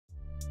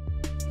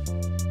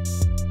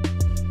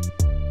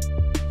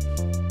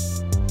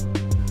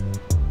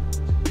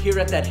Here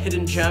at that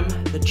hidden gem,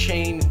 the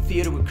Chain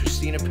Theater with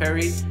Christina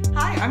Perry.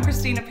 Hi, I'm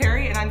Christina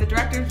Perry and I'm the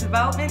Director of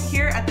Development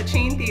here at the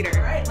Chain Theater.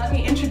 All right, let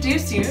me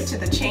introduce you to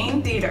the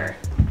Chain Theater.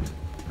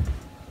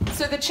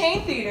 So the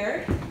Chain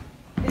Theater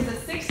is a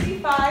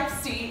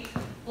 65-seat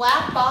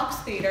black box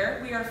theater.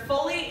 We are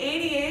fully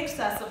ADA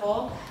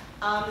accessible.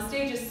 The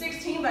stage is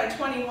 16 by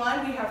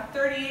 21. We have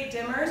 38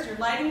 dimmers. Your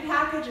lighting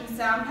package and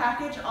sound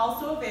package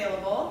also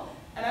available.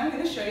 And I'm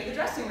going to show you the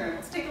dressing room.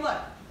 Let's take a look.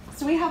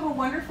 So we have a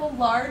wonderful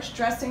large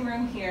dressing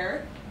room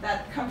here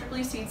that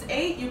comfortably seats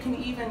 8. You can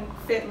even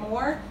fit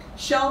more.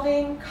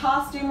 Shelving,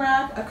 costume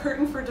rack, a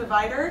curtain for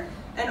divider,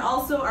 and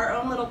also our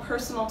own little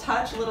personal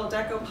touch, a little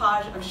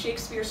decoupage of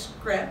Shakespeare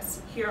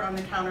scripts here on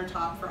the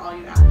countertop for all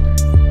you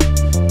actors.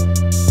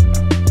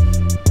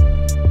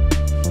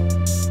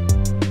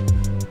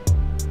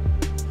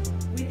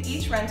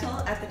 Rental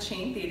at the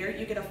Chain Theater,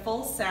 you get a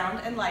full sound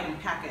and lighting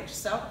package.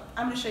 So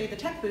I'm going to show you the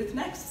tech booth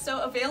next.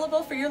 So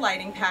available for your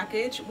lighting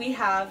package, we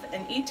have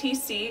an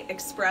ETC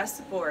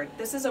Express board.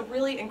 This is a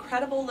really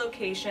incredible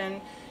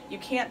location. You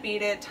can't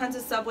beat it. Tons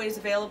of subways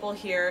available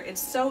here. It's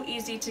so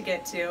easy to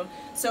get to.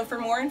 So for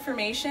more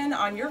information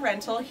on your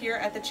rental here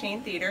at the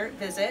Chain Theater,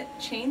 visit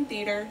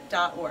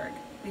chaintheater.org.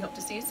 We hope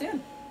to see you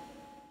soon.